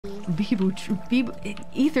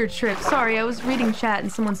Ether trip. Sorry, I was reading chat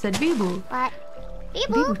and someone said Biboo. What?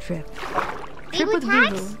 Biboo trip. Trip Biboo with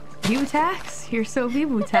tax? Biboo. Biboo tax? You're so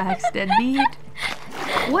Biboo tax, deadbeat.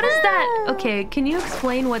 What is that? Okay, can you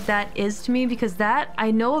explain what that is to me? Because that,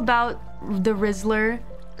 I know about the Rizzler.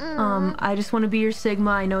 I just want to be your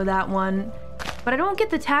Sigma. I know that one. But I don't get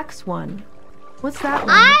the tax one. What's that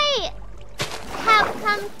one? I have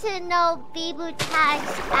come to know Biboo tax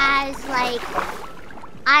as like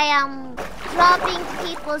I am dropping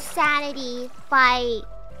people's sanity by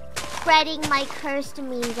spreading my cursed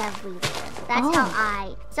memes everywhere. That's how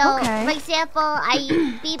I. So, for example, I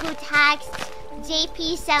Biboo taxed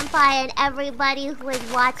𝗕𝗵𝗯𝘶 and everybody who was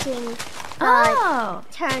watching the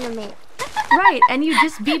tournament. Right, and you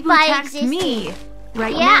just Biboo taxed me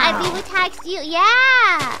right now. Yeah, I Biboo taxed you.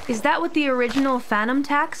 Yeah. Is that what the original Phantom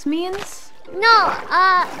tax means? No,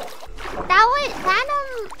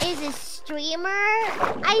 Phantom is a streamer,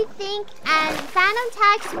 I think, and Phantom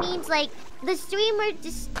tax means like the streamer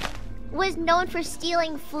just was known for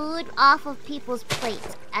stealing food off of people's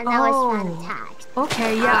plates, and that was Phantom tax.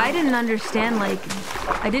 Okay, yeah, I didn't understand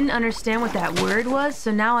what that word was,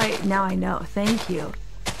 so now I know. Thank you.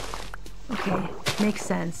 Okay, makes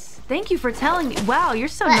sense. Thank you for telling me. Wow, you're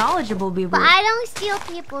so knowledgeable, Biboo. But I don't steal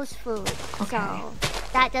people's food, so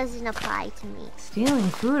that doesn't apply to me. Stealing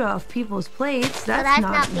food off people's plates, that's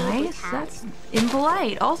not nice. That's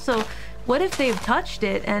impolite. Also, what if they've touched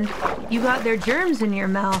it and you got their germs in your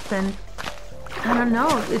mouth and I don't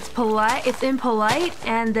know, it's impolite,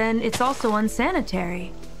 and then it's also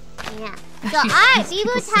unsanitary. Yeah. So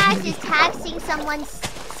Biboo tax is taxing someone's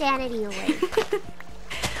sanity away.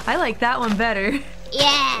 I like that one better.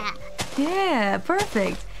 Yeah. Yeah,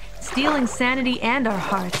 perfect. Stealing sanity and our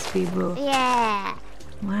hearts, Biboo. Yeah.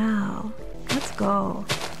 Wow. Let's go.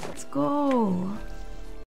 Let's go.